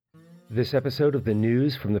This episode of the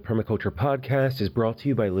News from the Permaculture Podcast is brought to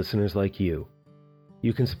you by listeners like you.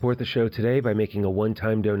 You can support the show today by making a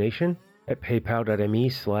one-time donation at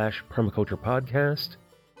paypal.me/permaculturepodcast,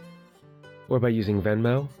 or by using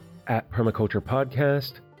Venmo at Permaculture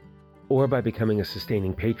Podcast, or by becoming a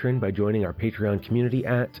sustaining patron by joining our Patreon community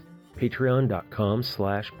at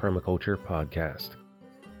patreon.com/permaculturepodcast.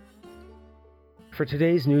 For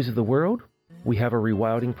today's news of the world, we have a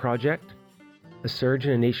rewilding project, a surge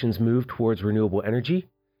in a nation's move towards renewable energy,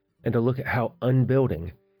 and a look at how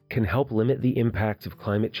unbuilding can help limit the impacts of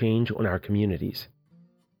climate change on our communities.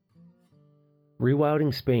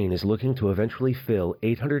 Rewilding Spain is looking to eventually fill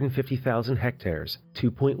 850,000 hectares,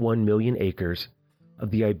 2.1 million acres, of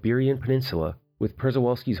the Iberian Peninsula with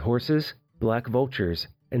Przewalski's horses, black vultures,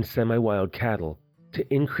 and semi-wild cattle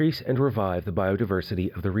to increase and revive the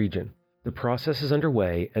biodiversity of the region. The process is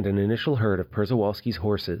underway, and an initial herd of Przewalski's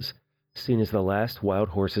horses, seen as the last wild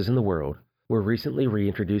horses in the world, were recently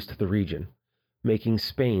reintroduced to the region, making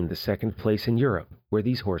Spain the second place in Europe where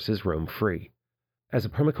these horses roam free. As a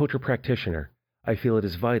permaculture practitioner, I feel it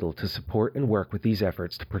is vital to support and work with these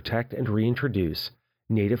efforts to protect and reintroduce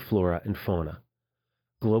native flora and fauna.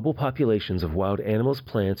 Global populations of wild animals,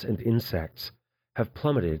 plants, and insects have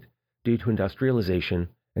plummeted due to industrialization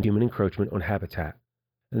and human encroachment on habitat,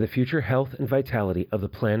 and the future health and vitality of the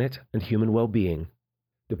planet and human well-being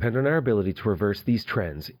depend on our ability to reverse these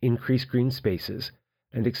trends, increase green spaces,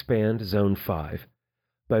 and expand Zone 5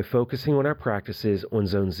 by focusing on our practices on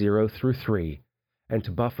Zone 0 through 3 and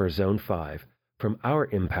to buffer Zone 5 from our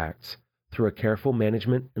impacts through a careful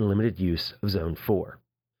management and limited use of Zone 4.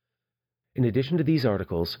 In addition to these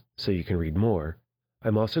articles, so you can read more,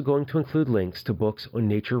 I'm also going to include links to books on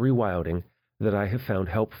nature rewilding that I have found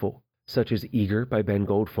helpful, such as Eager by Ben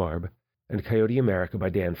Goldfarb and Coyote America by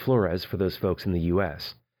Dan Flores for those folks in the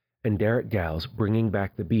US, and Derek Gow's Bringing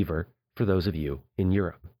Back the Beaver for those of you in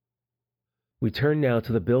Europe. We turn now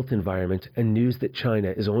to the built environment and news that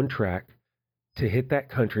China is on track to hit that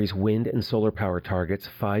country's wind and solar power targets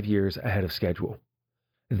 5 years ahead of schedule.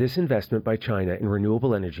 This investment by China in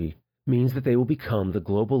renewable energy means that they will become the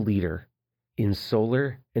global leader in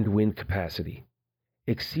solar and wind capacity,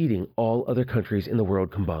 exceeding all other countries in the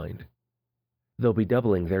world combined. They'll be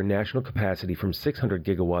doubling their national capacity from 600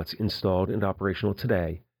 gigawatts installed and operational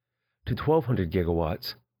today to 1,200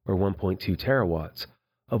 gigawatts, or 1.2 terawatts,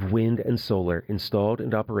 of wind and solar installed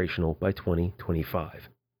and operational by 2025.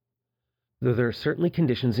 Though there are certainly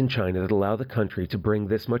conditions in China that allow the country to bring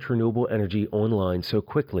this much renewable energy online so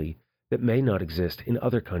quickly that may not exist in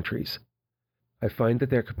other countries, I find that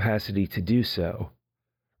their capacity to do so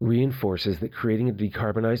reinforces that creating a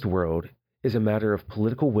decarbonized world is a matter of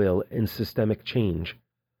political will and systemic change,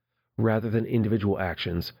 rather than individual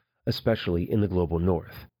actions, especially in the global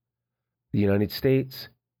north. The United States,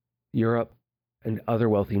 Europe, and other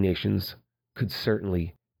wealthy nations could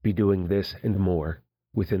certainly be doing this and more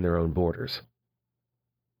within their own borders.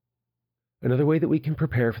 Another way that we can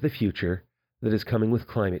prepare for the future that is coming with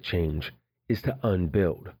climate change is to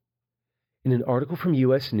unbuild. In an article from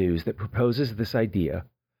US News that proposes this idea,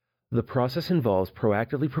 the process involves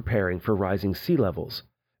proactively preparing for rising sea levels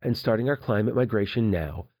and starting our climate migration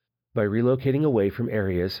now by relocating away from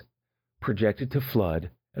areas projected to flood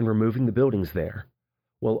and removing the buildings there,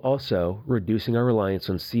 while also reducing our reliance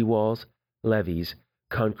on seawalls, levees,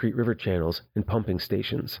 concrete river channels, and pumping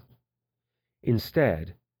stations.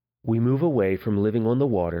 Instead, we move away from living on the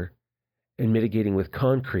water and mitigating with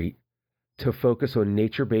concrete to focus on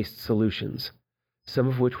nature-based solutions, some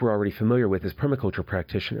of which we're already familiar with as permaculture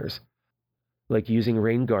practitioners, like using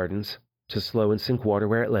rain gardens to slow and sink water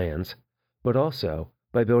where it lands, but also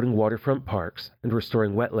by building waterfront parks and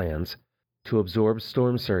restoring wetlands to absorb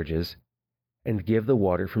storm surges and give the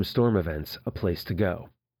water from storm events a place to go.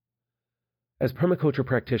 As permaculture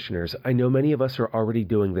practitioners, I know many of us are already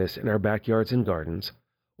doing this in our backyards and gardens,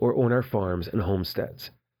 or on our farms and homesteads.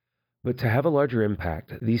 But to have a larger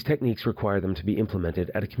impact, these techniques require them to be implemented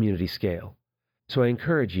at a community scale. So I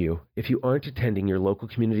encourage you, if you aren't attending your local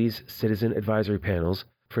community's citizen advisory panels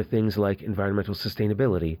for things like environmental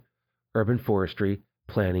sustainability, urban forestry,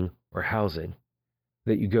 planning, or housing,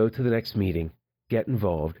 that you go to the next meeting, get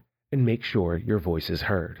involved, and make sure your voice is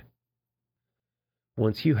heard.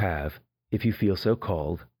 Once you have, if you feel so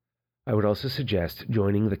called, I would also suggest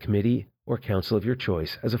joining the committee or council of your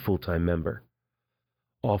choice as a full-time member.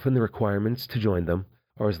 Often the requirements to join them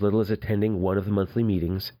are as little as attending one of the monthly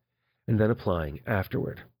meetings and then applying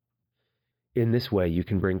afterward. In this way, you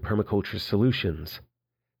can bring permaculture solutions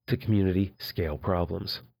to community-scale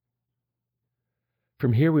problems.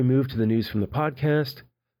 From here, we move to the news from the podcast,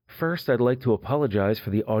 First, I'd like to apologize for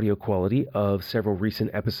the audio quality of several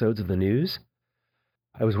recent episodes of the news.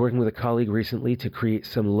 I was working with a colleague recently to create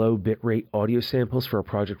some low bitrate audio samples for a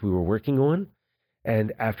project we were working on,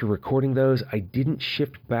 and after recording those, I didn't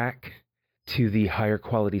shift back to the higher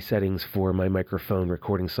quality settings for my microphone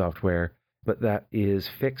recording software, but that is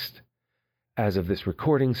fixed as of this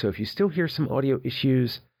recording, so if you still hear some audio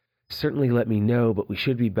issues, certainly let me know, but we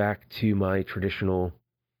should be back to my traditional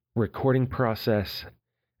recording process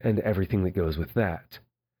and everything that goes with that.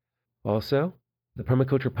 Also, the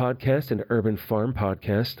Permaculture Podcast and Urban Farm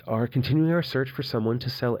Podcast are continuing our search for someone to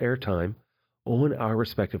sell airtime on our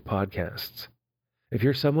respective podcasts. If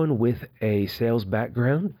you're someone with a sales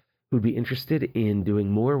background who'd be interested in doing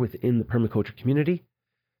more within the permaculture community,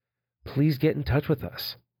 please get in touch with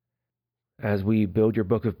us. As we build your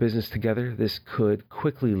book of business together, this could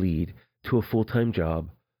quickly lead to a full-time job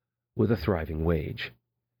with a thriving wage.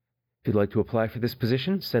 If you'd like to apply for this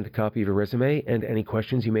position, send a copy of your resume and any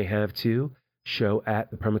questions you may have to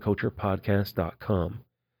show@thepermaculturepodcast.com.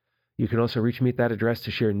 You can also reach me at that address to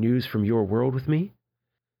share news from your world with me.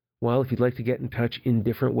 While if you'd like to get in touch in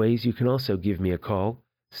different ways, you can also give me a call,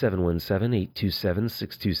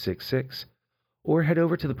 717-827-6266, or head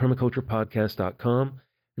over to thepermaculturepodcast.com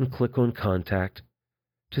and click on Contact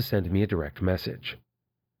to send me a direct message.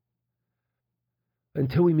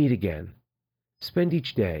 Until we meet again, spend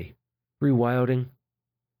each day rewilding,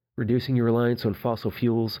 reducing your reliance on fossil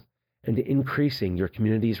fuels, and increasing your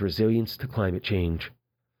community's resilience to climate change,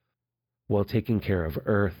 while taking care of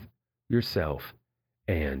Earth, yourself,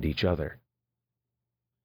 and each other.